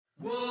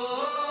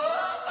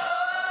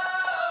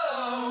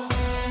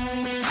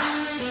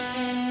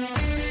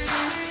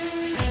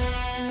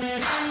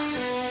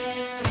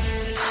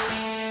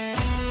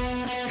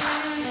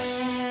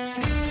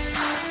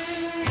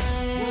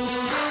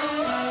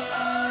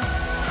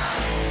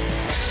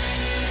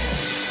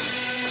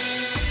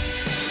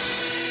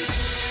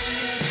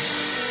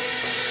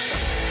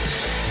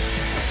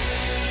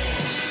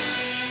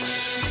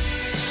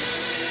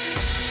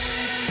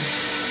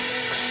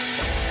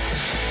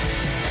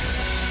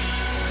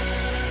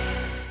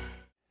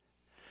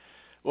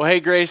Well,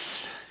 hey,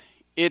 Grace,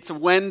 it's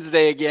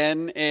Wednesday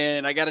again,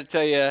 and I got to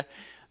tell you,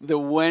 the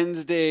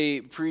Wednesday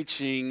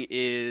preaching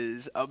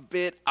is a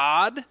bit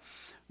odd,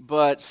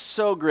 but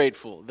so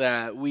grateful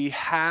that we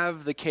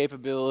have the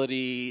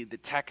capability, the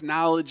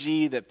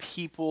technology that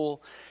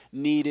people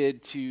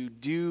needed to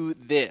do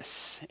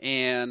this.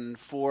 And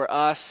for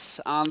us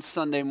on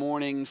Sunday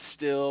morning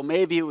still,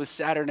 maybe it was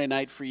Saturday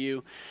night for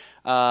you,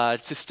 to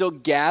still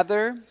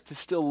gather, to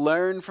still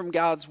learn from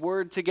God's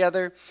Word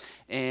together,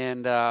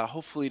 and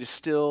hopefully to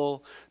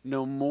still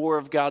know more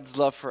of God's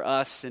love for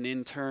us and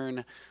in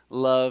turn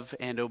love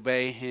and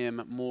obey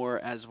Him more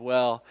as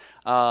well.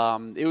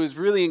 It was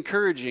really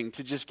encouraging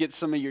to just get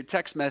some of your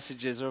text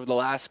messages over the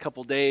last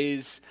couple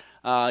days.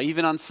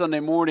 Even on Sunday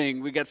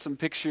morning, we got some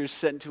pictures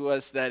sent to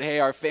us that, hey,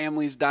 our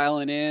family's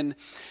dialing in.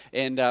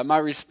 And my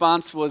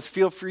response was,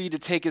 feel free to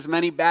take as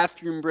many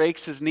bathroom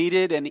breaks as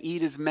needed and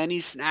eat as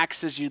many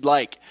snacks as you'd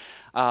like.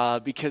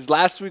 Because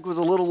last week was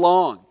a little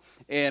long.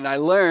 And I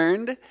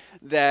learned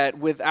that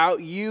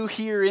without you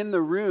here in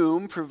the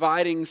room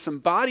providing some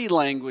body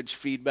language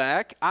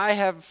feedback, I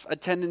have a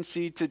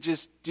tendency to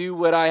just do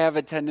what I have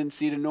a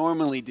tendency to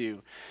normally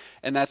do.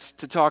 And that's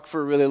to talk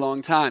for a really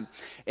long time.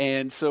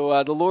 And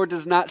so the Lord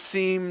does not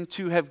seem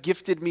to have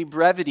gifted me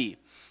brevity.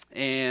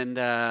 And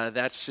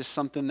that's just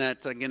something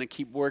that I'm going to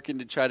keep working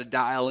to try to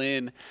dial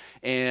in.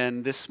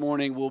 And this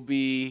morning will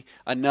be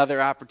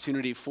another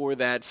opportunity for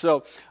that.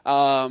 So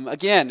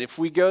again, if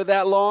we go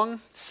that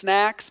long,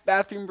 snacks,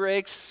 bathroom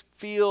breaks,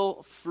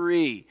 feel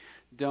free.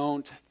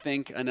 Don't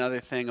think another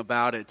thing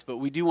about it. But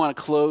we do want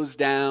to close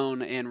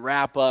down and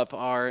wrap up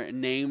our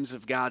Names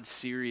of God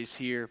series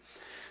here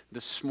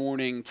this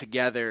morning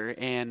together,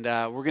 and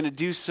we're going to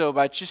do so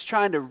by just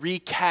trying to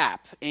recap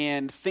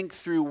and think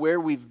through where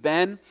we've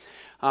been,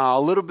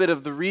 a little bit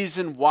of the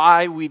reason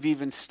why we've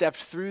even stepped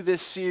through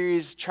this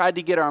series, tried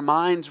to get our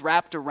minds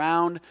wrapped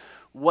around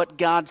what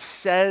God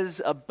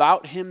says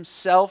about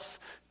Himself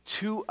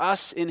to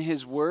us in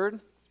His Word.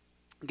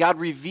 God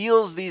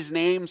reveals these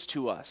names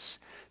to us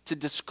to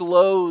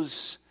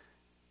disclose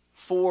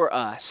for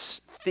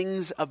us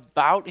things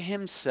about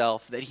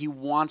Himself that He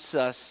wants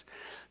us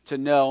to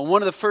know. And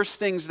one of the first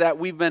things that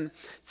we've been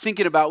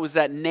thinking about was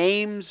that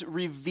names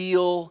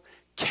reveal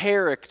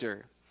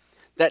character.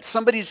 That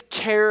somebody's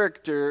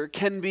character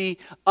can be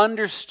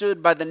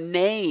understood by the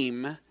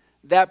name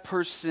that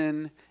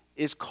person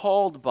is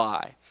called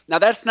by. Now,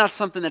 that's not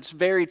something that's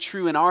very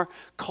true in our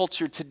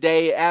culture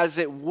today as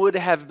it would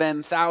have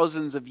been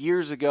thousands of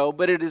years ago,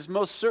 but it is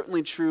most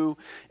certainly true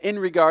in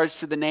regards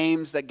to the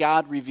names that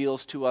God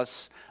reveals to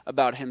us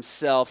about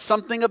Himself.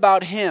 Something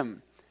about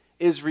Him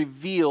is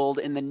revealed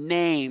in the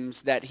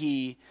names that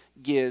He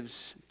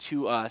gives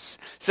to us.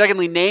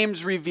 Secondly,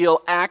 names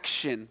reveal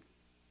action.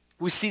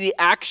 We see the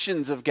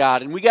actions of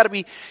God, and we got to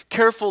be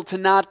careful to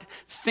not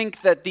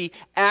think that the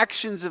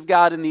actions of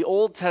God in the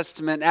Old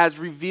Testament as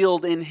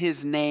revealed in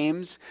His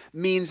names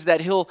means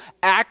that He'll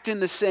act in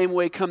the same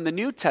way come the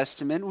New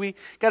Testament. We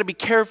got to be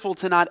careful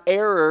to not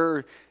err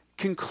or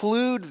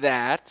conclude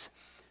that.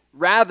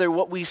 Rather,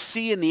 what we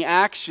see in the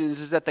actions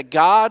is that the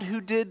God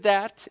who did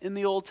that in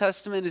the Old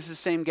Testament is the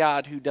same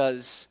God who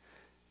does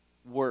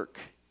work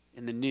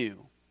in the New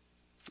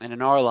and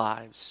in our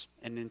lives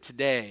and in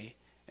today,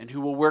 and who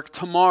will work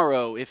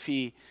tomorrow if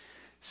He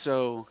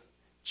so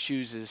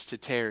chooses to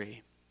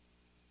tarry.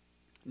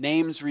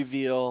 Names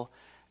reveal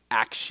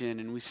action,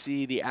 and we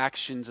see the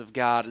actions of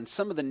God. And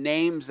some of the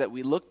names that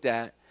we looked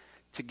at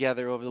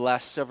together over the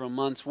last several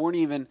months weren't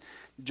even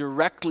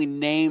directly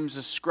names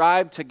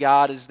ascribed to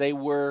God as they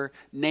were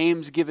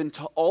names given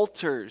to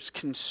altars,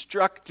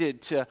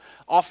 constructed to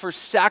offer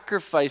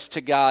sacrifice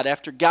to God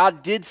after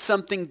God did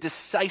something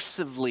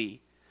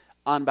decisively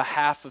on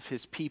behalf of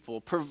His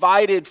people,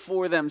 provided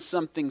for them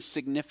something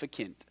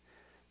significant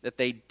that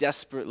they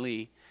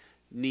desperately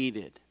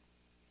needed.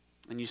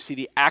 And you see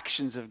the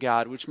actions of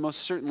God, which most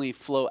certainly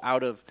flow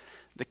out of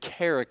the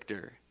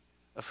character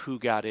of who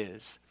God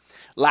is.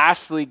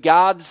 Lastly,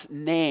 God's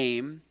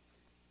name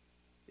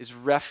is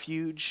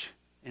refuge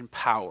and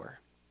power.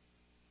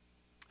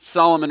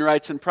 Solomon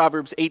writes in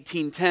Proverbs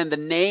 18:10, "The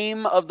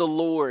name of the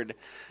Lord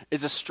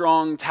is a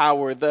strong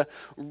tower. The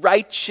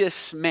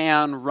righteous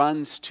man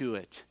runs to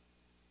it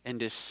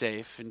and is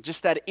safe." And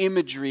just that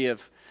imagery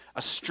of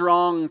a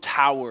strong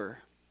tower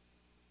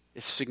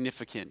is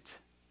significant.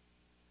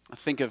 I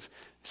think of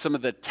some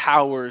of the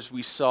towers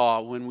we saw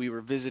when we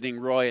were visiting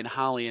Roy and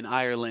Holly in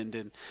Ireland,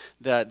 and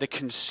the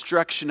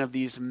construction of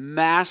these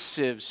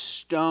massive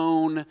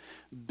stone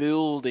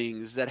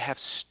buildings that have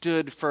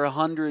stood for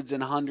hundreds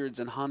and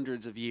hundreds and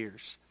hundreds of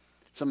years.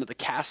 Some of the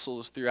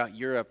castles throughout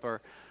Europe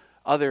are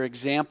other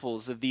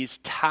examples of these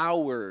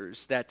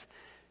towers that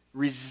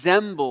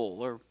resemble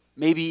or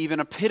maybe even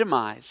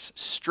epitomize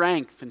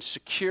strength and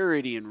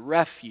security and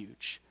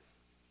refuge.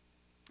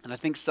 And I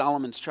think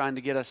Solomon's trying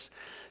to get us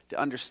to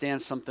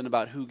understand something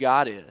about who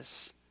God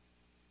is.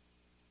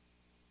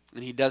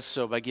 And he does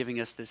so by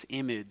giving us this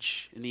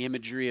image in the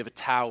imagery of a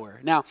tower.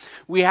 Now,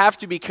 we have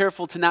to be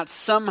careful to not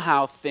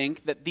somehow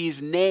think that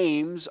these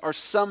names are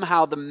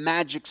somehow the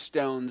magic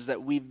stones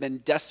that we've been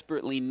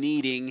desperately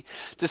needing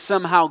to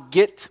somehow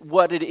get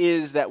what it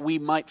is that we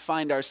might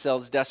find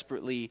ourselves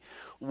desperately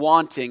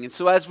wanting. And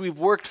so as we've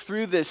worked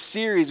through this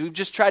series, we've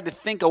just tried to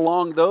think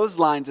along those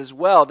lines as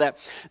well, that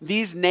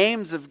these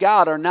names of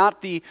God are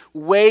not the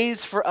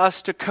ways for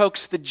us to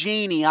coax the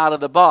genie out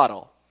of the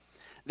bottle.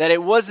 That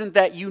it wasn't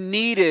that you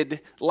needed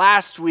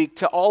last week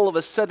to all of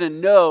a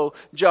sudden know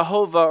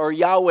Jehovah or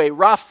Yahweh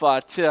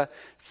Rapha to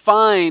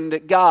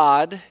find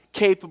God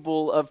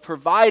capable of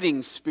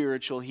providing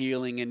spiritual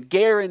healing and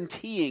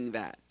guaranteeing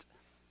that.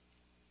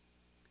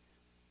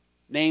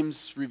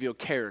 Names reveal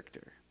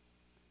character.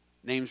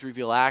 Names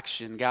reveal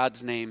action.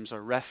 God's names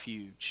are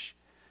refuge.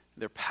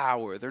 They're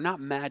power. They're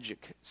not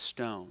magic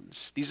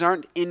stones. These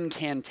aren't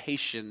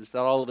incantations that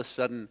all of a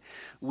sudden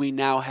we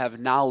now have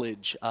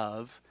knowledge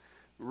of.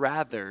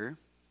 Rather,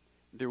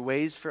 they're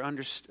ways for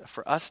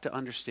us to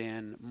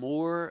understand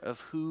more of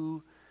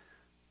who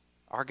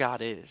our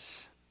God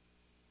is,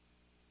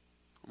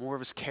 more of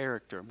his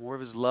character, more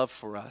of his love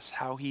for us,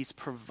 how he's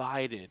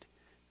provided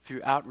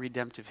throughout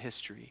redemptive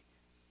history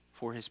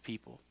for his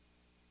people.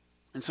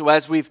 And so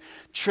as we've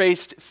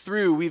traced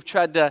through, we've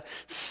tried to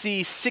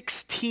see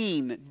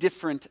 16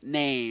 different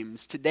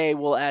names. Today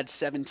we'll add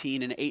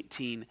 17 and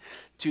 18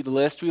 to the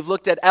list. We've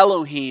looked at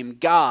Elohim,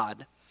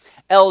 God.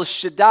 El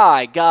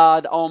Shaddai,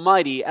 God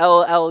Almighty.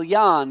 El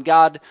Elyon,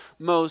 God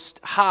Most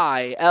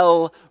High.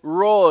 El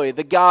Roy,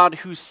 the God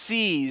who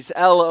sees.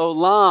 El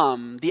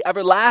Olam, the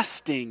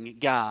everlasting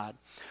God.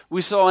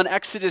 We saw in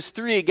Exodus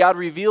 3, God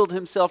revealed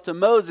himself to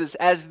Moses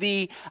as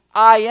the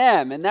I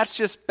am. And that's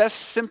just best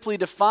simply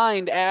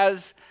defined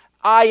as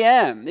I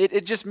am.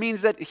 It just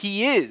means that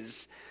he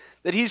is.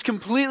 That he's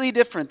completely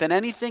different than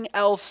anything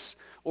else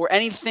or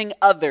anything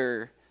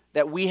other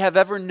that we have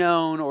ever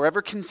known or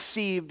ever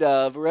conceived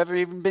of or ever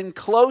even been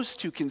close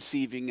to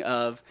conceiving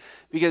of,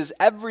 because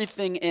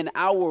everything in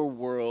our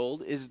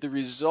world is the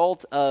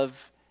result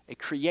of a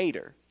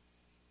creator.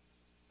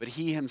 But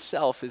he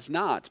himself is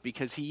not,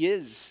 because he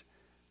is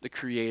the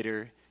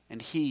creator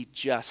and he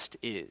just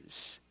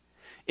is.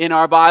 In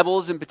our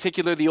Bibles, in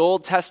particular the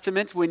Old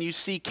Testament, when you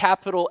see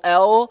capital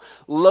L,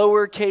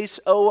 lowercase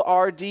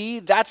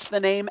O-R-D, that's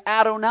the name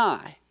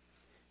Adonai.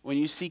 When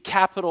you see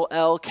capital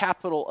L,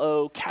 capital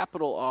O,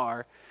 capital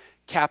R,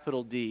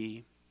 capital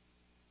D,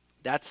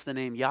 that's the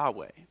name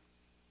Yahweh.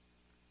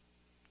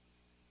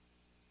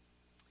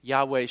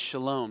 Yahweh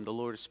Shalom, the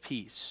Lord is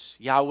peace.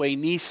 Yahweh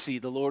Nisi,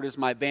 the Lord is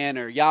my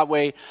banner.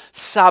 Yahweh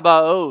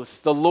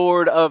Sabaoth, the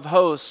Lord of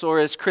hosts, or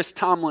as Chris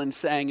Tomlin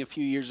sang a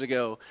few years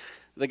ago,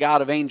 the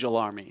God of angel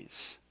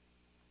armies.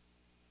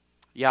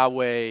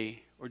 Yahweh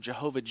or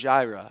Jehovah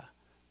Jireh,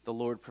 the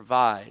Lord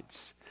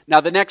provides. Now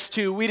the next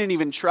two we didn't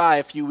even try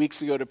a few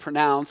weeks ago to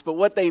pronounce, but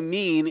what they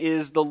mean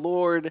is the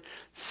Lord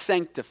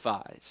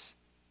sanctifies.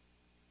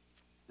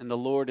 And the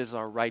Lord is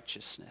our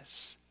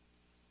righteousness.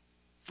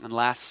 And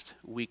last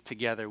week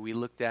together we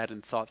looked at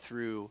and thought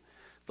through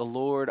the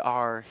Lord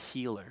our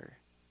healer,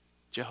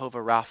 Jehovah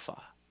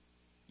Rapha,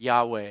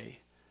 Yahweh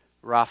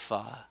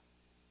Rapha.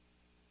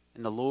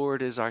 And the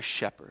Lord is our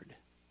shepherd,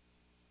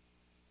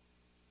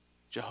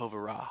 Jehovah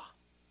Ra.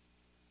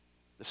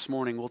 This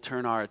morning we'll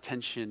turn our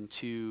attention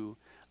to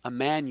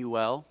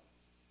Emmanuel,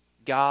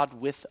 God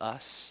with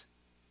us,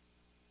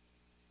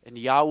 and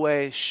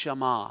Yahweh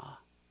Shammah,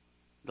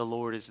 the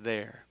Lord is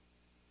there.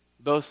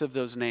 Both of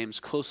those names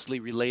closely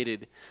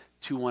related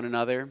to one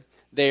another.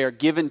 They are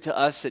given to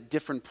us at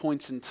different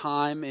points in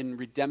time in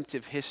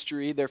redemptive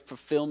history. Their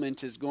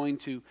fulfillment is going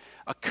to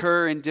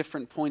occur in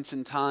different points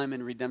in time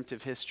in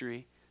redemptive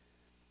history.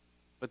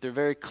 But they're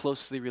very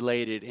closely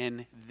related,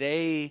 and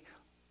they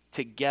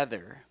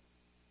together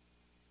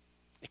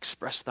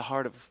express the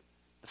heart of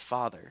the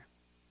Father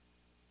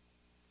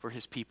for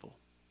his people.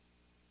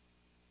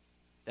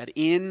 That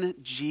in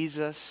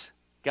Jesus,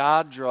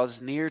 God draws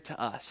near to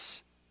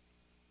us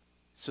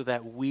so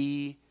that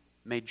we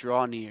may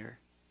draw near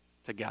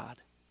to God.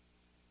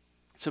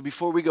 So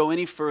before we go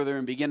any further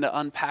and begin to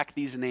unpack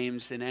these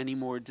names in any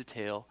more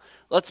detail,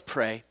 let's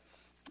pray,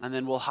 and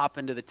then we'll hop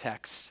into the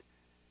text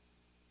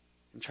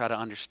and try to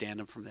understand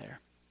them from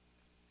there.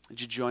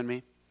 Would you join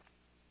me?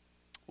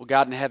 Well,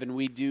 God in heaven,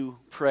 we do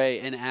pray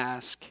and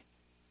ask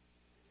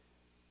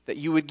that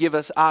you would give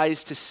us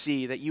eyes to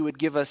see, that you would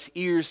give us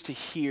ears to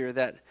hear,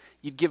 that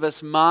you'd give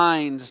us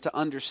minds to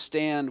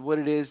understand what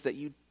it is that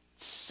you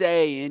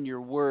say in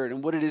your word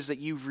and what it is that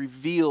you've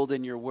revealed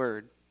in your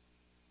word.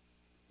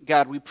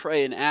 God, we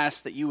pray and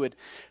ask that you would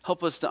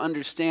help us to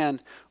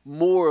understand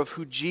more of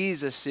who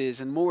Jesus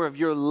is and more of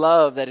your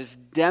love that is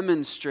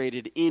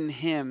demonstrated in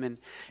him. And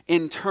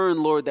in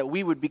turn, Lord, that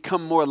we would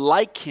become more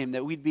like him,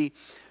 that we'd be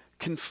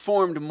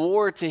conformed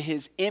more to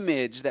his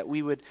image, that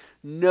we would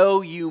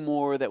know you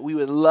more, that we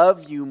would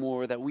love you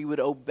more, that we would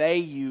obey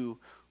you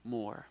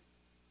more.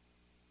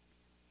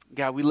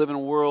 God, we live in a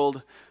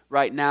world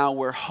right now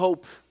where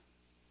hope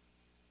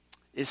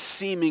is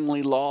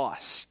seemingly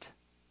lost.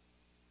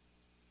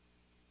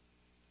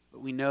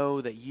 but we know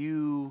that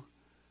you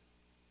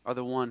are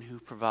the one who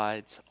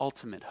provides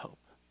ultimate hope.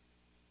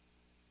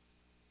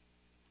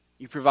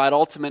 You provide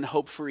ultimate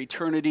hope for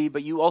eternity,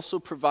 but you also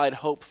provide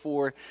hope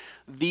for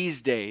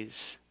these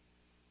days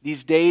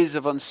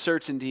of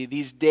uncertainty,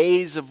 these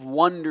days of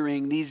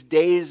wondering, these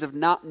days of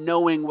not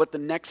knowing what the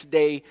next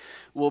day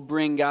will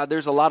bring, God.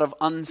 There's a lot of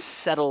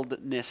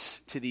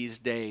unsettledness to these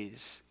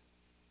days.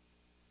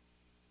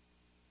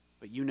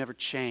 But you never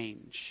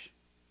change.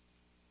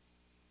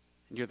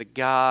 And you're the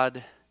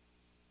God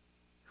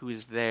who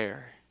is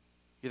there.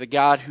 You're the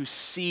God who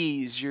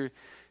sees. You're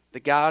the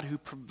God who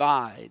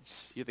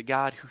provides. You're the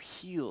God who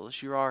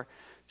heals. You're our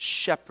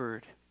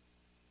shepherd.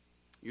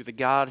 You're the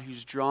God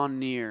who's drawn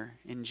near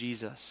in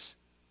Jesus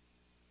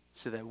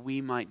so that we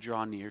might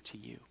draw near to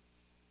you.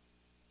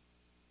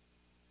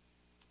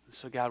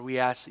 So God, we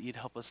ask that you'd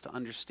help us to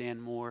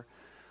understand more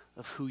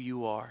of who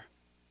you are.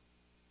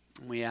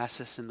 And we ask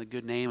this in the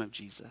good name of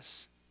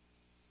Jesus.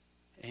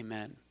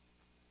 Amen.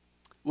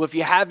 Well, if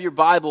you have your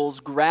Bibles,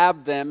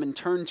 grab them and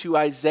turn to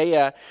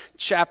Isaiah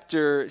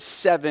chapter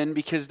 7,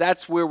 because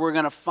that's where we're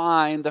going to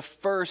find the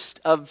first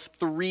of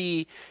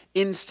 3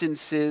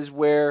 instances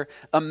where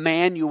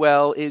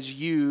Emmanuel is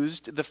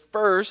used. The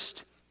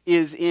first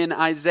is in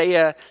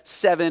Isaiah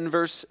 7,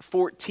 verse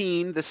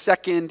 14. The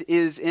second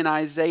is in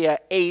Isaiah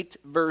 8,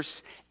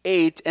 verse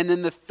 8. And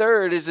then the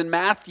third is in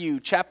Matthew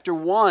chapter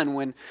 1,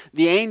 when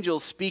the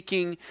angel's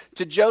speaking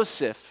to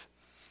Joseph.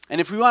 And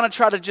if we want to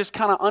try to just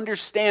kind of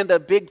understand the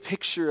big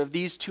picture of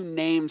these 2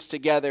 names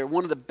together,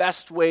 one of the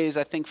best ways,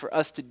 I think, for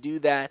us to do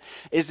that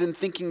is in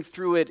thinking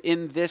through it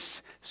in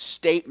this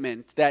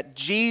statement that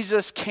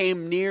Jesus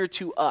came near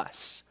to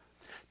us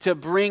to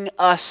bring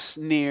us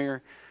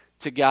near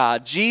to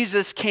God.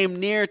 Jesus came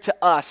near to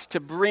us to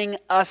bring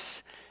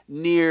us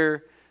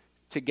near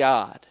to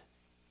God.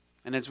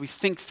 And as we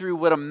think through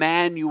what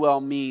Emmanuel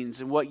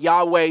means and what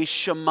Yahweh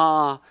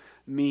Shema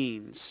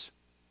means,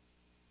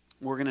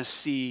 we're going to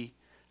see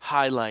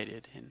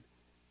highlighted and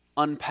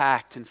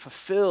unpacked and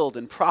fulfilled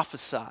and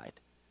prophesied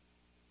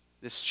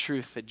this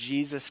truth that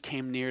Jesus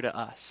came near to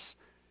us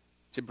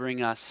to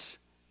bring us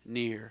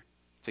near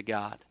to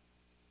God.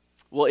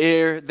 Well,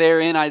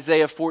 there in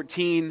Isaiah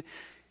 14,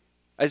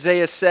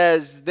 Isaiah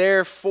says,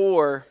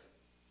 "Therefore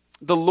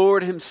the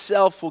Lord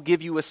himself will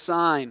give you a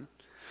sign.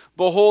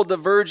 Behold, the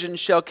virgin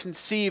shall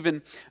conceive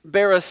and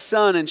bear a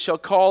son and shall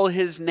call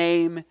his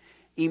name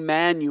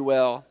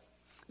Emmanuel."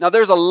 Now,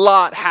 there's a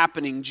lot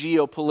happening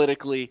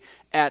geopolitically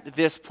at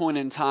this point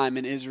in time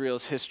in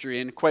Israel's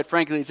history. And quite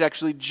frankly, it's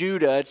actually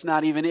Judah. It's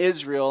not even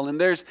Israel. And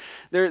there's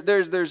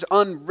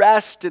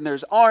unrest, and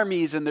there's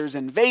armies, and there's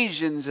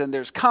invasions, and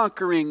there's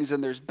conquerings,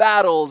 and there's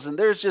battles, and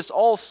there's just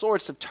all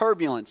sorts of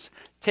turbulence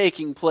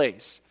taking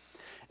place.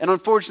 And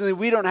unfortunately,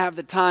 we don't have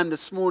the time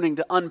this morning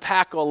to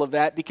unpack all of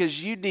that,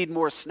 because you'd need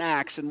more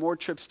snacks and more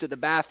trips to the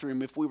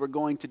bathroom if we were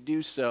going to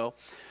do so.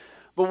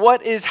 But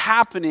what is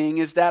happening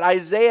is that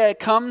Isaiah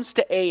comes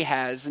to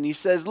Ahaz and he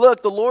says,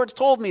 "Look, the Lord's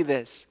told me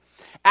this.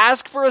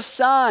 Ask for a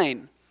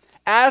sign.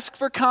 Ask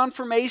for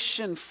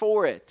confirmation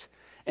for it."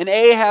 And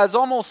Ahaz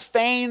almost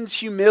feigns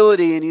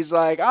humility, and he's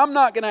like, "I'm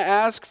not going to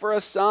ask for a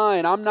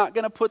sign. I'm not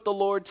going to put the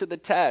Lord to the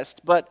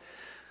test." But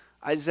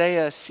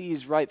Isaiah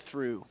sees right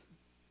through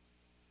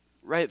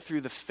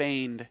the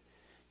feigned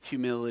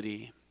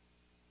humility.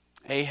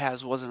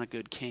 Ahaz wasn't a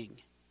good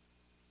king.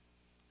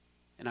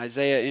 And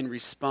Isaiah, in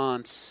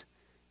response,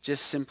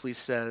 just simply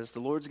says, the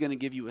Lord's going to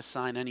give you a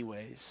sign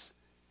anyways.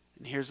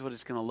 And here's what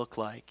it's going to look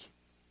like.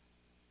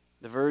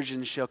 The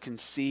virgin shall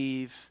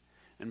conceive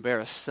and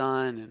bear a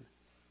son,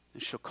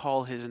 and shall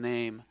call his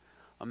name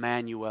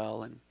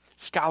Emmanuel. And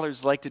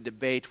scholars like to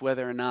debate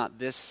whether or not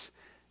this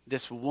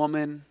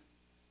woman,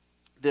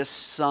 this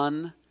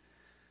son,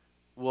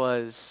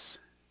 was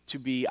to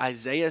be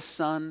Isaiah's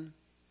son.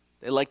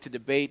 They like to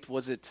debate,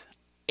 was it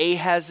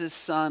Ahaz's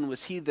son?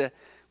 Was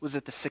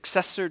it the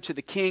successor to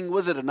the king?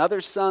 Was it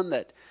another son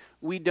that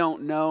we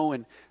don't know?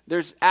 And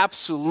there's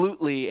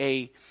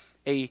absolutely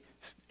an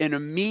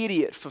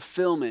immediate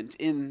fulfillment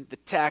in the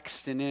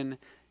text and in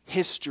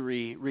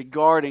history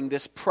regarding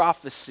this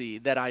prophecy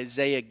that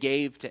Isaiah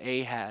gave to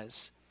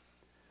Ahaz.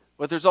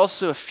 But there's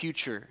also a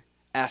future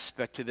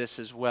aspect to this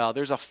as well.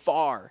 There's a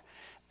far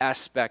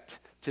aspect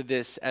to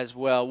this as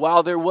well.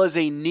 While there was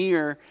a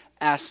near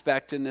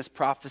aspect in this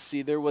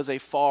prophecy, there was a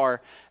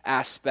far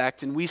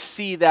aspect, and we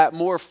see that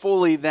more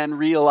fully than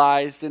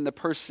realized in the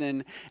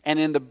person and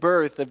in the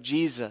birth of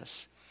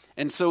Jesus.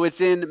 And so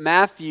it's in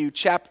Matthew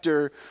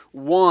chapter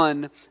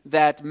 1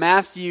 that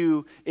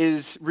Matthew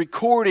is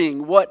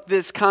recording what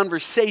this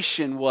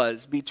conversation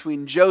was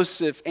between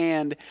Joseph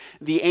and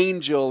the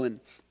angel. And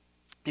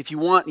if you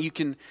want, you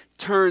can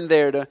turn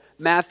there to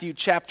Matthew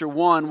chapter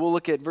 1. We'll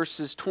look at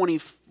verses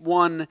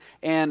 21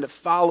 and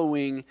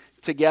following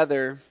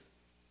together.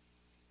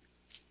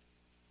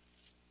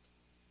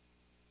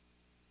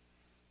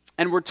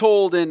 And we're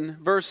told in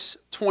verse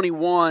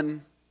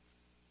 21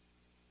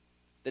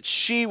 that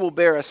she will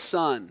bear a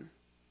son,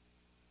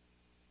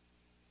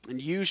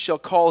 and you shall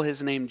call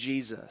his name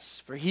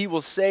Jesus, for he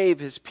will save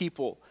his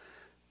people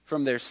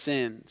from their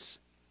sins.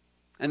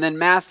 And then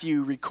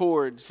Matthew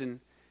records and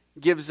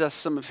gives us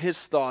some of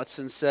his thoughts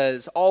and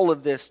says, all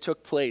of this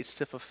took place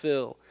to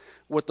fulfill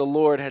what the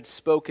Lord had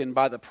spoken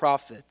by the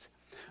prophet.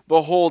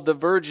 Behold, the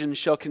virgin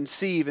shall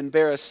conceive and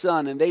bear a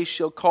son, and they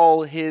shall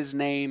call his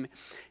name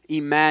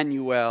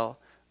Emmanuel,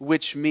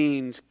 which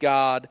means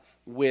God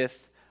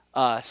with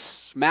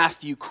us.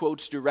 Matthew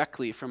quotes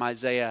directly from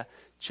Isaiah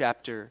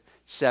chapter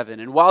 7.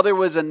 And while there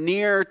was a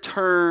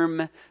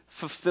near-term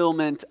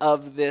fulfillment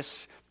of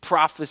this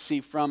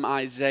prophecy from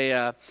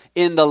Isaiah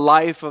in the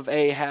life of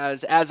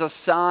Ahaz as a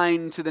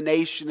sign to the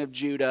nation of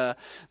Judah,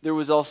 there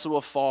was also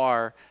a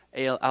far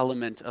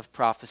element of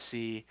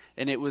prophecy,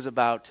 and it was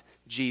about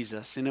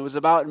Jesus. And it was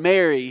about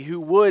Mary,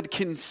 who would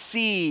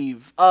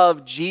conceive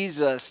of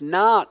Jesus,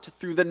 not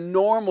through the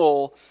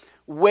normal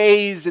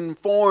ways and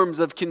forms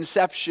of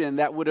conception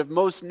that would have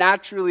most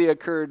naturally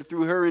occurred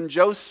through her and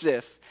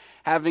Joseph,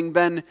 having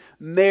been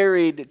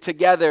married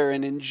together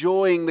and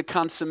enjoying the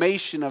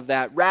consummation of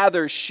that.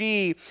 Rather,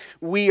 she,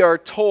 we are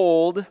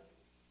told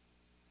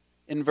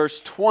in verse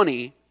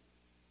 20,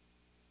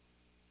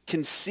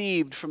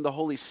 conceived from the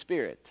Holy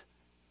Spirit.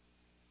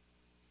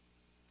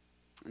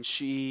 And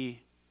she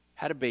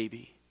had a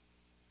baby.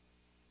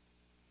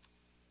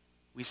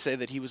 We say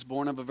that he was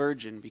born of a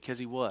virgin because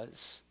he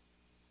was.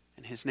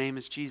 And his name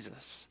is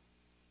Jesus.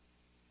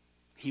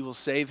 He will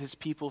save his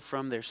people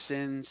from their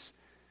sins.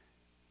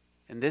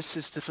 And this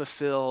is to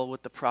fulfill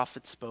what the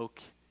prophet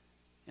spoke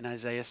in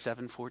Isaiah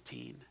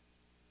 7:14.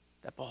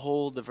 That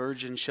behold, the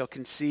virgin shall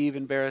conceive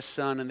and bear a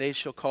son, and they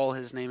shall call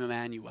his name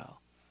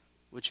Emmanuel,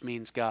 which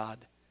means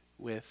God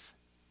with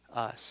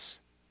us.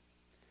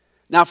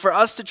 Now, for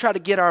us to try to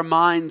get our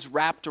minds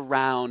wrapped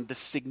around the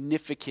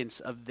significance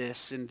of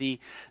this and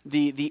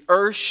the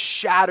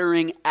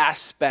earth-shattering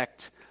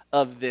aspect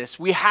of this,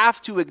 we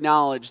have to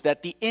acknowledge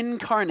that the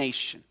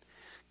incarnation,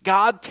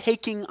 God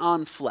taking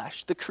on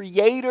flesh, the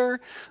Creator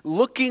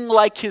looking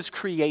like his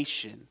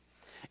creation,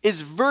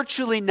 is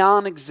virtually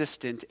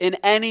non-existent in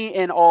any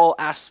and all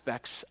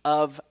aspects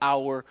of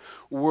our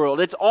world.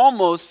 It's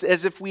almost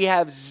as if we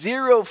have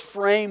zero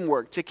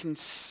framework to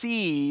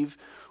conceive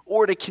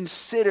or to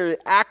consider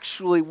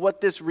actually what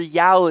this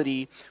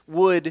reality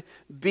would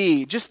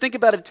be. Just think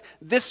about it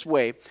this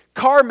way.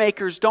 Car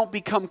makers don't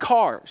become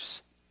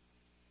cars.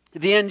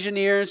 The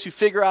engineers who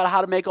figure out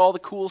how to make all the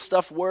cool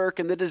stuff work,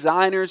 and the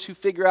designers who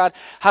figure out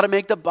how to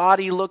make the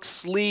body look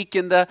sleek,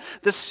 and the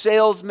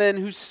salesmen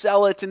who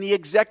sell it, and the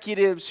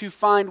executives who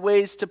find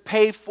ways to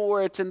pay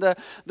for it, and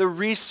the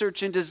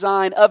research and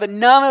design of it,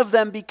 none of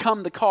them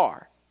become the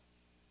car.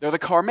 They're the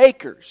car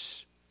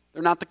makers.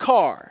 They're not the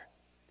car.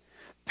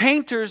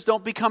 Painters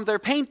don't become their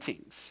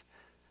paintings.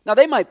 Now,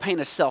 they might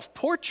paint a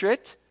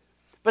self-portrait,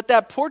 but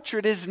that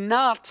portrait is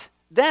not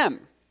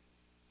them.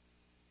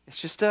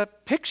 It's just a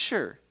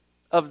picture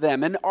of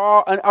them, and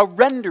a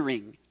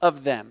rendering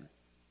of them.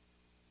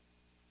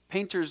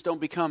 Painters don't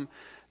become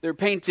their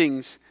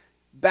paintings.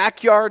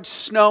 Backyard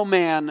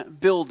snowman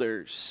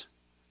builders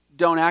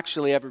don't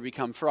actually ever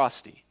become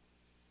Frosty.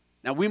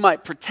 Now, we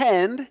might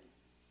pretend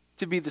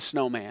to be the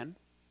snowman,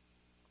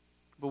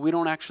 but we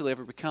don't actually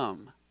ever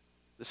become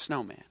the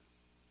snowman.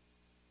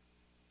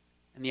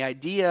 And the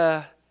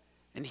idea,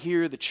 and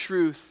here the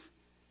truth,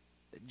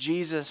 that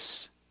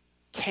Jesus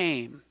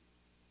came.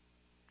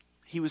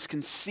 He was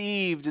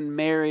conceived in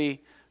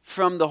Mary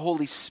from the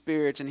Holy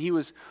Spirit, and he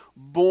was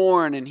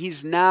born, and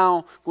he's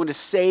now going to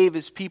save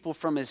his people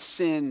from his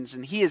sins,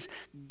 and he is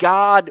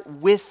God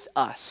with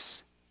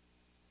us.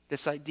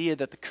 This idea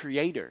that the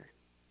Creator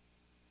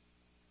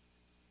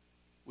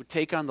would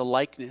take on the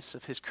likeness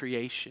of his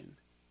creation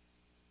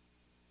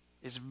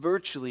is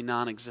virtually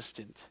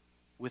non-existent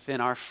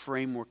within our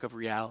framework of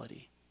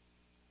reality.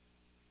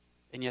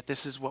 And yet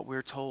this is what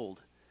we're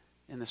told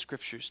in the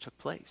Scriptures took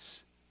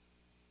place.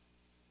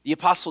 The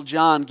Apostle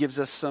John gives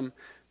us some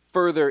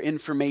further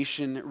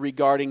information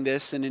regarding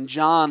this. And in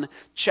John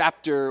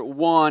chapter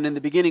 1, in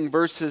the beginning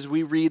verses,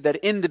 we read that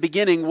in the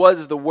beginning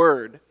was the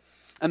Word.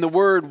 And the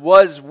Word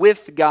was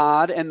with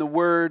God, and the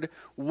Word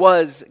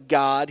was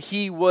God.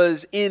 He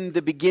was in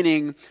the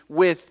beginning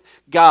with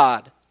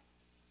God.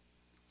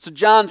 So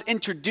John's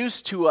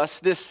introduced to us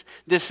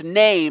this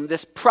name,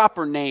 this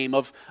proper name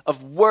of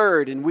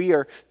Word. And we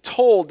are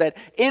told that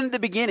in the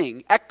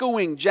beginning,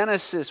 echoing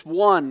Genesis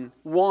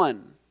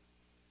 1:1,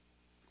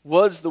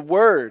 was the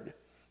Word.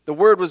 The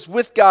Word was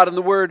with God, and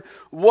the Word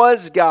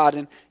was God.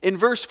 And in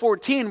verse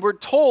 14, we're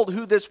told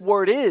who this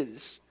Word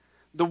is.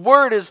 The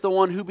Word is the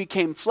one who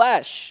became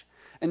flesh.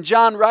 And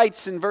John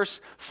writes in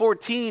verse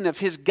 14 of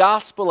his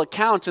gospel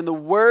account, and the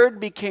Word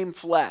became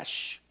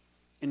flesh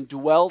and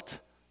dwelt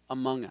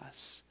among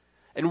us.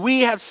 And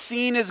we have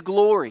seen his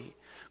glory,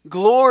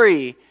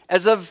 glory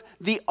as of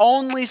the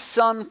only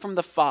Son from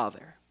the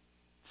Father,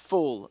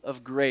 full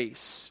of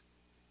grace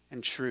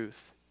and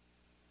truth.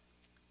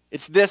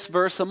 It's this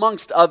verse,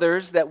 amongst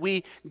others, that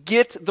we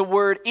get the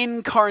word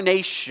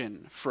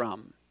incarnation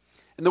from.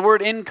 And the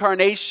word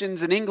incarnation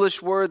is an English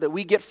word that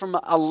we get from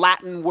a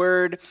Latin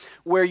word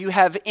where you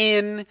have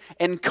in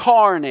and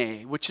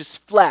carne, which is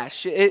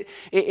flesh.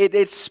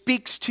 It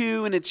speaks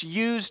to and it's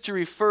used to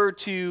refer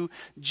to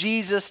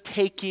Jesus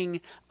taking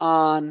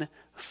on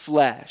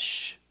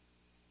flesh.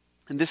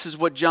 And this is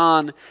what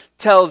John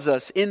tells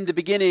us. In the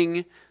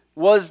beginning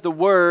was the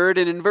Word,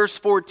 and in verse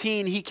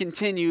 14 he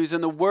continues,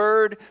 and the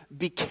Word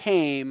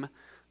became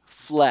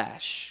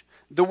flesh.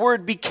 The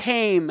Word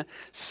became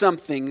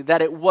something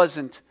that it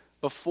wasn't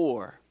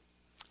before.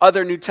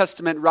 Other New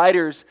Testament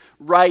writers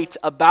write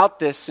about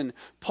this, and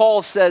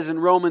Paul says in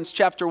Romans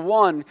chapter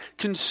 1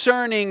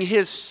 concerning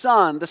his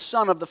Son, the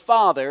Son of the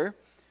Father,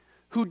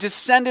 who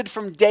descended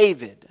from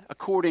David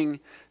according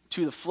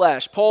to the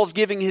flesh. Paul's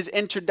giving his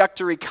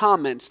introductory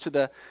comments to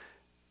the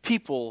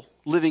people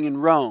living in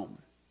Rome.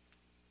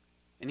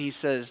 And he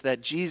says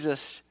that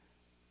Jesus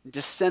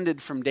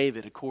descended from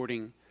David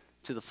according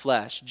to the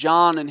flesh.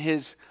 John, in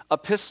his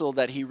epistle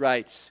that he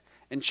writes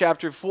in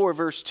chapter 4,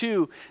 verse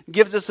 2,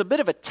 gives us a bit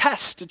of a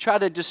test to try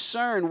to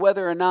discern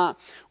whether or not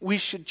we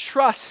should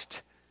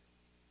trust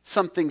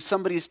something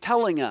somebody's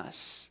telling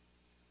us,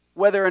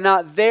 whether or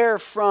not they're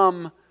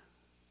from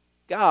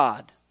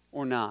God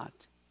or not.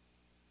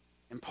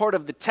 And part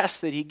of the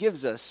test that he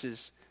gives us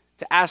is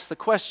to ask the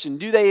question,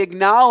 do they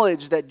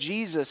acknowledge that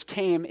Jesus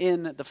came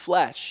in the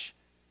flesh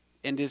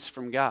and is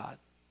from God?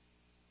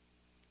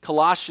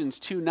 Colossians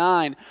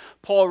 2:9,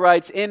 Paul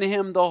writes, in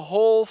him the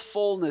whole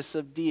fullness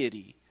of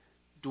deity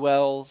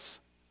dwells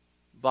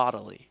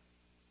bodily.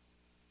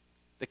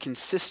 The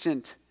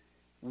consistent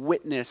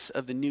witness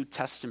of the New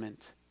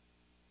Testament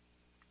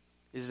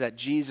is that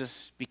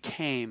Jesus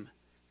became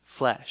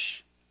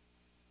flesh.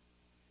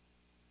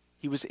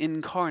 He was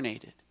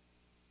incarnated.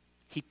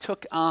 He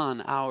took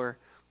on our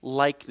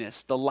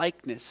likeness, the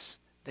likeness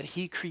that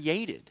he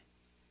created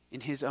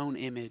in his own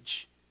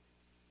image.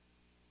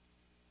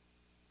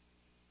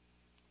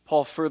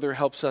 Paul further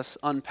helps us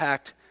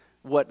unpack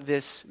what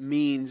this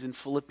means in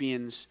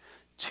Philippians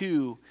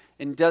 2,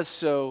 and does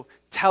so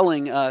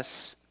telling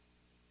us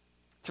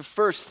to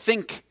first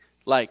think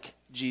like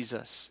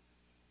Jesus.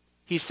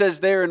 He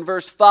says there in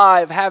verse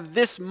 5, have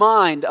this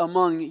mind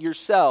among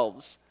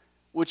yourselves,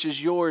 which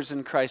is yours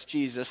in Christ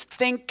Jesus.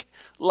 Think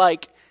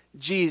like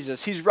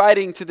Jesus. He's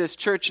writing to this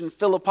church in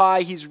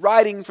Philippi. He's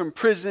writing from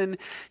prison.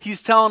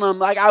 He's telling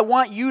them, I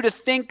want you to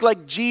think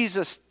like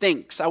Jesus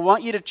thinks. I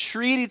want you to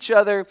treat each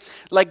other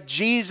like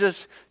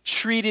Jesus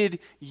treated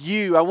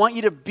you. I want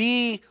you to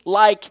be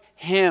like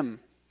him.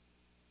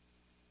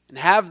 And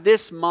have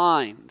this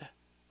mind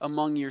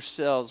among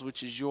yourselves,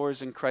 which is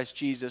yours in Christ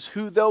Jesus,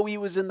 who though he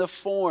was in the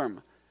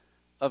form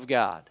of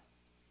God,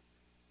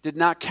 did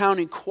not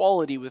count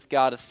equality with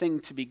God a thing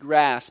to be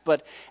grasped,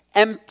 but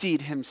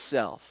emptied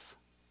himself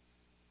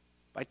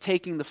by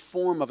taking the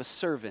form of a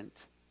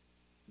servant,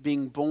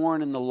 being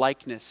born in the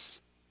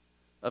likeness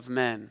of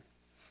men.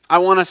 I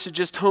want us to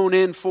just hone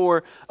in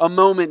for a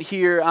moment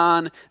here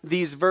on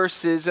these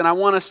verses, and I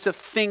want us to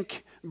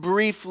think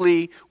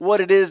briefly what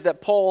it is that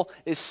Paul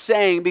is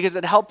saying, because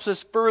it helps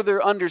us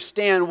further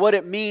understand what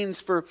it means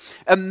for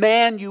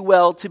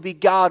Emmanuel to be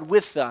God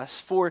with us,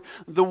 for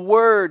the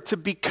Word to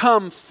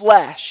become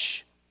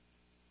flesh.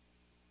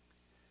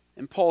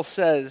 And Paul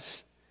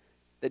says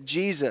that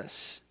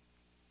Jesus,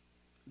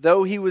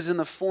 though he was in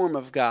the form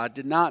of God,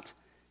 did not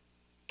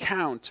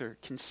count or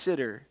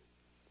consider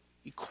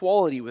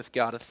equality with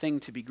God a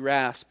thing to be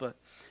grasped, but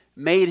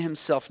made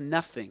himself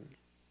nothing,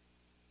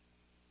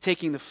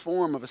 taking the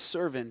form of a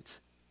servant,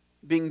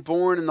 being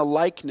born in the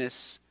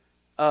likeness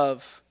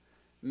of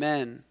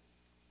men.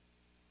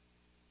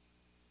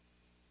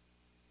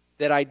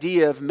 That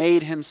idea of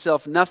made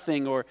himself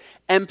nothing or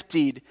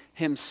emptied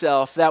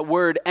himself, that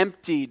word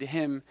emptied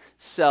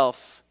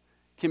himself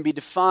can be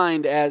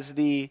defined as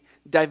the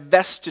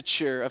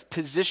divestiture of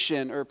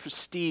position or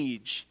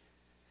prestige.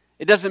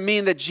 It doesn't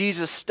mean that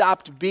Jesus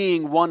stopped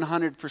being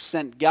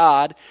 100%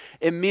 God.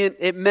 It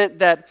meant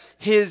that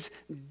his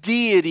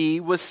deity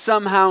was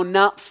somehow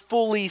not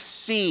fully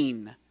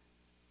seen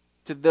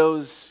to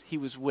those he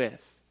was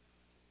with.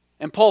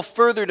 And Paul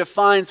further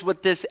defines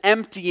what this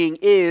emptying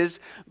is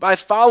by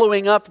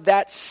following up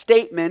that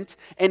statement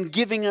and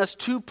giving us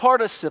two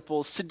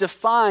participles to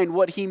define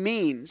what he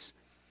means.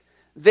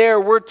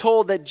 There we're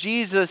told that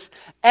Jesus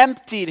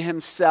emptied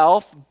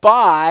himself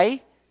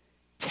by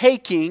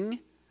taking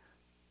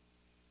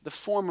the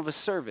form of a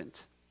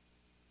servant,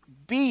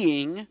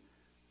 being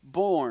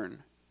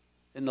born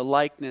in the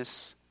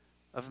likeness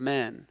of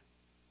men.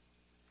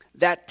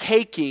 That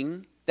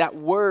taking, that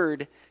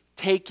word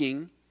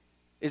taking,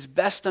 is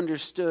best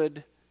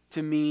understood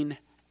to mean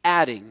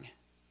adding.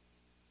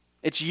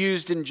 It's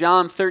used in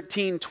John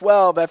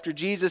 13:12 after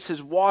Jesus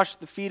has washed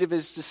the feet of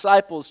his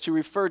disciples to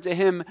refer to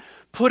him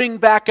putting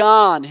back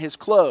on his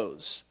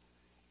clothes,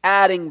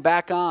 adding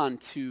back on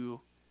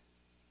to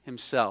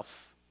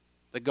himself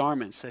the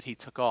garments that he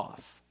took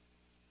off.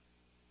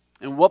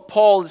 And what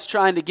Paul is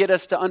trying to get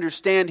us to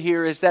understand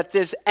here is that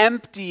this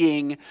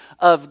emptying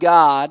of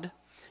God,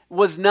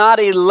 was not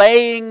a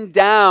laying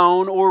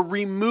down or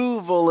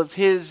removal of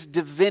his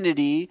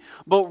divinity,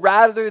 but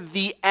rather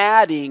the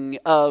adding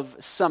of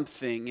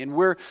something. And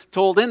we're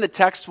told in the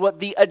text what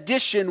the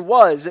addition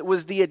was. It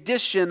was the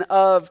addition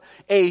of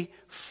a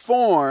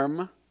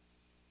form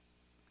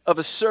of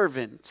a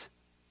servant.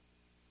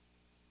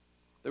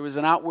 There was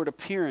an outward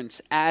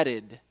appearance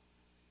added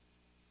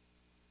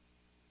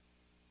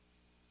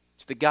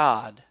to the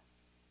God,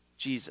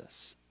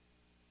 Jesus.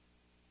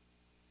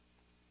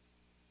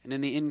 And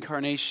in the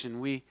incarnation,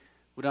 we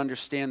would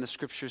understand the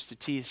scriptures to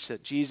teach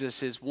that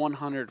Jesus is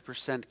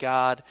 100%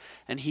 God,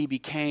 and he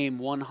became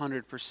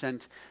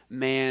 100%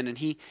 man, and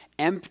he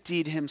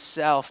emptied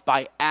himself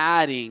by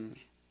adding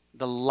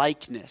the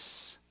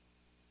likeness,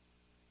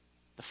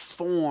 the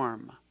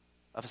form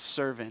of a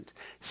servant.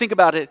 Think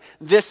about it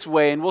this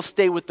way, and we'll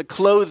stay with the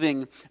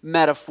clothing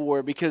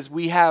metaphor because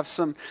we have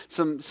some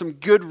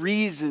good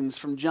reasons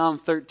from John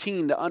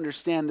 13 to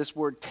understand this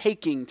word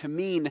taking to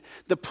mean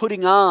the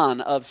putting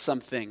on of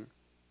something.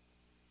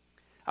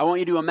 I want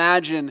you to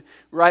imagine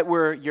right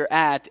where you're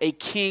at, a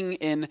king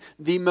in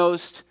the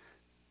most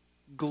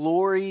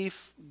glorified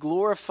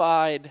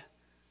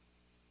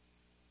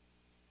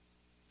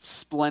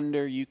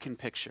splendor you can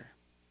picture.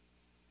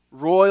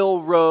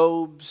 Royal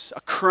robes,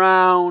 a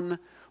crown,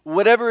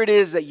 whatever it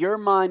is that your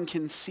mind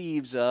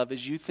conceives of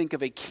as you think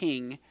of a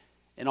king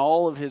in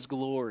all of his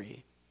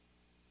glory.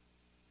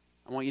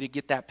 I want you to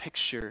get that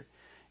picture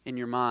in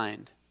your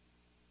mind.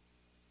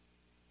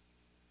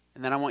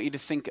 And then I want you to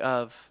think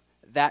of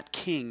that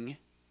king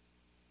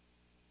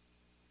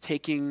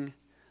taking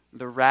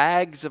the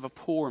rags of a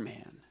poor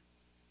man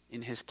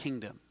in his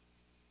kingdom.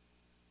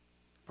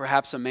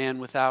 Perhaps a man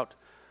without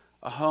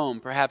a home,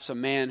 perhaps a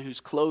man whose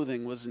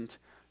clothing wasn't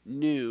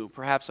new,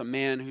 perhaps a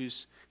man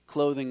whose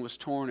clothing was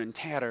torn and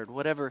tattered,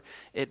 whatever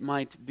it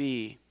might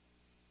be,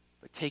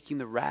 but taking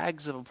the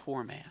rags of a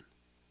poor man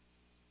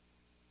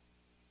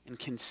and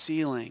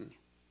concealing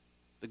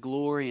the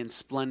glory and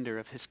splendor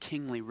of his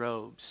kingly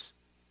robes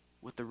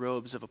with the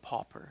robes of a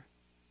pauper.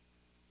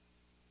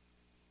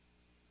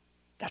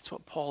 That's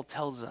what Paul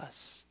tells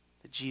us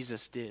that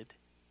Jesus did.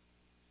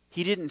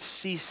 He didn't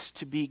cease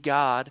to be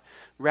God.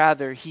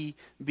 Rather, he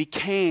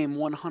became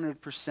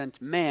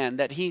 100% man.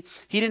 That he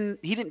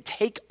didn't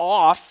take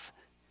off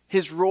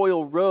his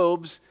royal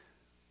robes.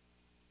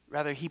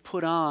 Rather, he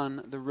put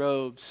on the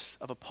robes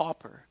of a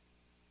pauper.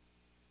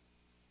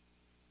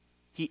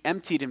 He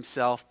emptied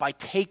himself by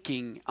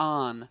taking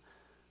on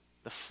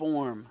the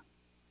form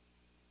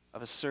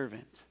of a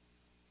servant.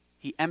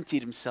 He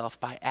emptied himself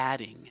by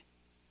adding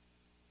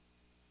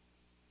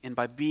and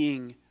by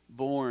being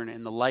born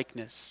in the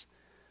likeness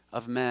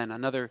of men.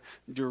 Another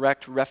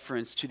direct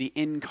reference to the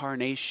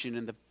incarnation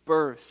and the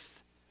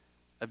birth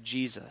of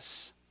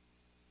Jesus.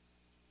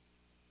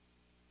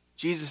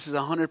 Jesus is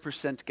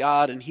 100%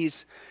 God and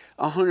he's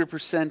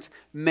 100%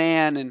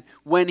 man. And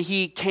when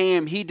he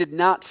came, he did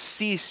not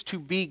cease to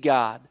be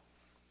God.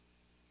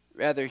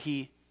 Rather,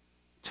 he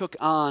took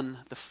on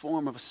the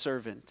form of a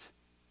servant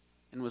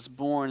and was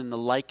born in the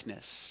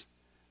likeness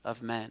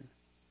of men.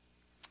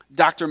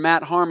 Dr.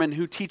 Matt Harmon,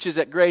 who teaches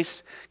at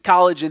Grace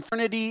College in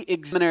Eternity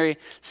Seminary,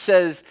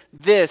 says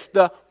this: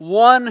 the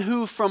one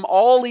who from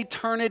all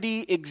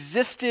eternity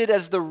existed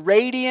as the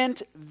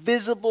radiant,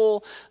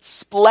 visible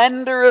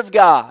splendor of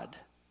God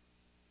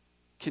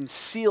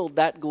concealed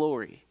that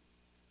glory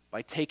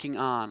by taking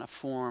on a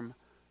form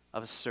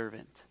of a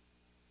servant.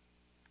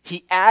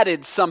 He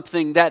added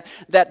something that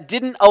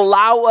didn't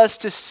allow us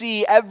to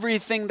see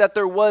everything that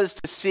there was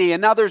to see.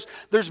 And now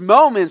there's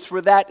moments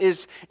where that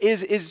is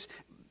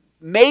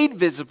made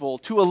visible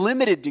to a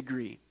limited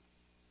degree.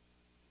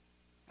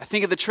 I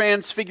think of the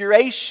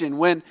transfiguration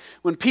when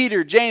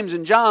Peter, James,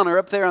 and John are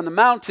up there on the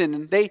mountain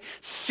and they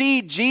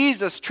see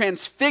Jesus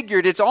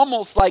transfigured. It's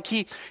almost like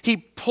he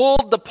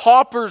pulled the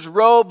pauper's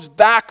robes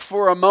back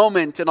for a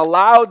moment and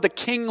allowed the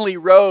kingly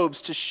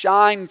robes to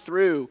shine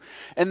through.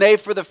 And they,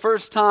 for the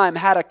first time,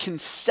 had a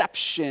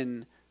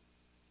conception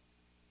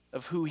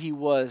of who he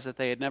was that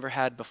they had never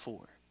had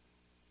before.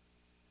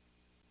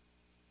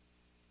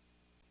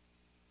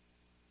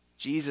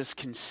 Jesus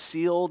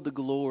concealed the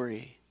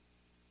glory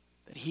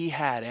that he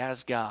had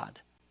as God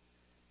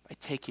by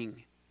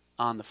taking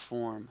on the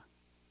form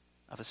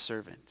of a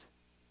servant.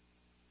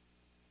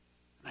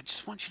 And I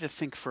just want you to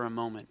think for a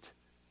moment,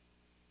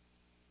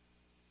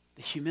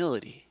 the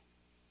humility.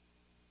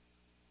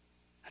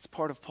 That's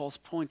part of Paul's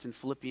point in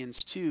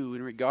Philippians 2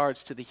 in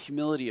regards to the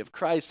humility of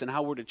Christ and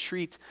how we're to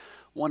treat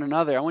one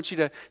another. I want you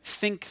to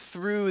think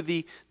through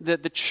the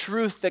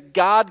truth that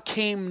God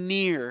came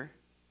near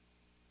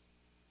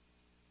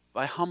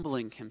by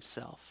humbling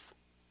himself,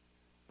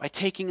 by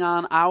taking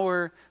on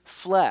our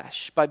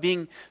flesh, by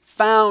being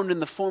found in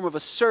the form of a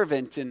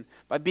servant, and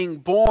by being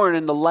born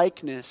in the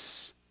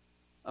likeness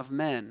of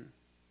men.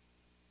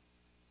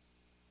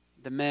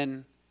 The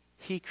men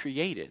he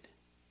created.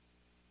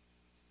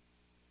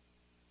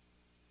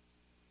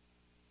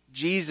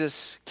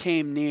 Jesus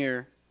came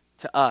near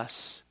to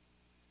us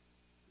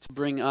to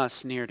bring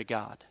us near to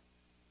God.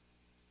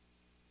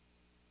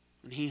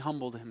 And he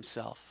humbled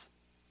himself.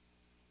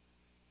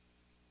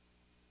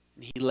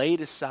 And he laid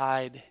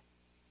aside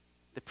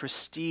the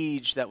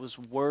prestige that was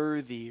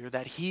worthy, or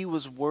that he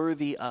was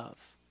worthy of,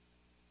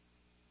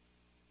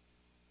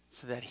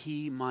 so that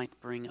he might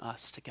bring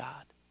us to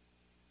God.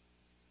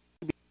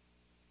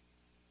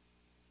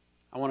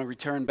 I want to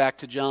return back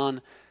to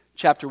John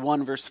chapter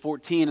 1, verse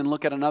 14, and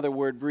look at another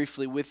word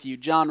briefly with you.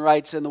 John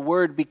writes, "And the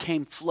Word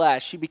became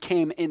flesh." He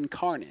became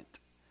incarnate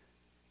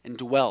and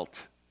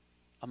dwelt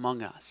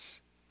among us.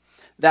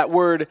 That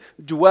word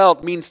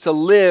dwelt means to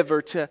live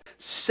or to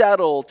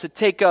settle, to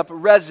take up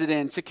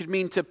residence. It could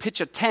mean to pitch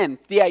a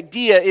tent. The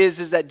idea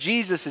is that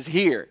Jesus is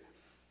here.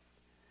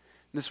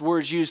 This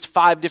word is used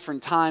 5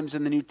 different times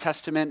in the New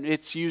Testament.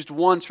 It's used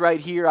once right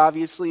here,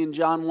 obviously, in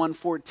John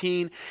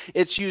 1:14.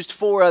 It's used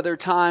 4 other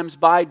times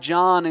by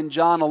John and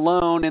John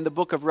alone in the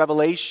book of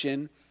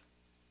Revelation.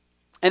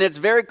 And it's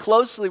very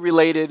closely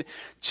related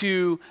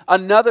to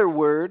another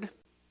word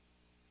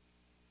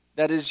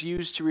that is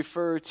used to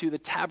refer to the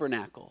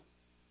tabernacle,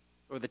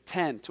 or the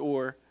tent,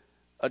 or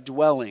a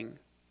dwelling.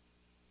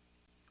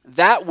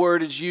 That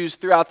word is used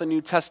throughout the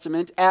New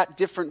Testament at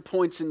different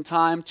points in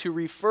time to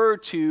refer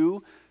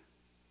to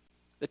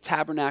the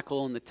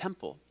tabernacle and the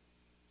temple.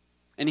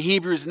 In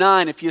Hebrews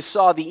 9, if you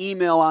saw the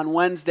email on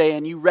Wednesday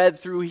and you read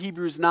through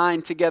Hebrews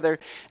 9 together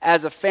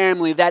as a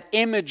family, that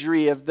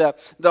imagery of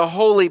the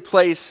holy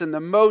place and the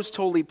most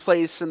holy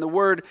place, and the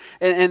word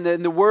and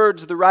the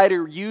words the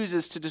writer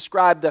uses to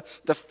describe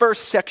the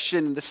first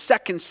section, the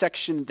second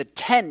section, the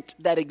tent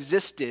that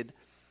existed,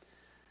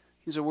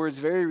 these are words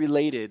very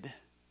related,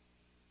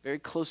 very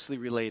closely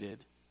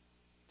related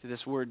to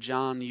this word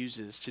John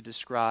uses to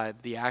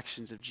describe the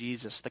actions of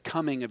Jesus, the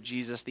coming of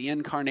Jesus, the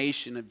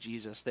incarnation of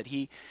Jesus, that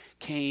he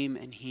came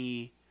and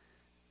he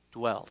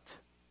dwelt.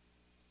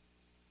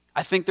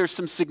 I think there's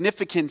some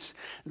significance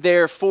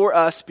there for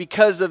us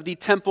because of the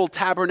temple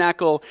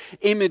tabernacle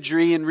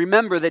imagery. And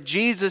remember that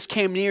Jesus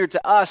came near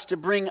to us to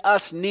bring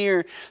us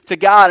near to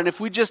God. And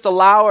if we just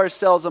allow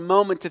ourselves a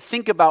moment to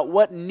think about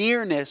what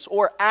nearness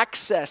or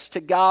access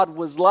to God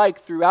was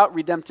like throughout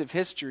redemptive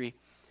history,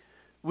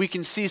 we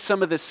can see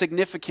some of the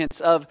significance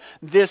of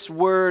this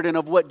word and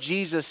of what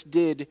Jesus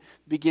did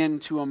begin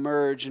to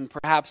emerge, and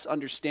perhaps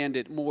understand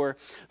it more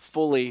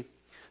fully.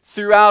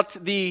 Throughout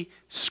the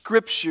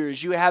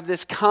scriptures, you have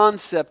this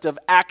concept of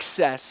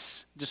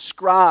access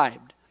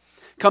described.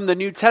 Come the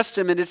New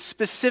Testament, it's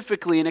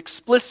specifically and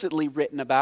explicitly written about.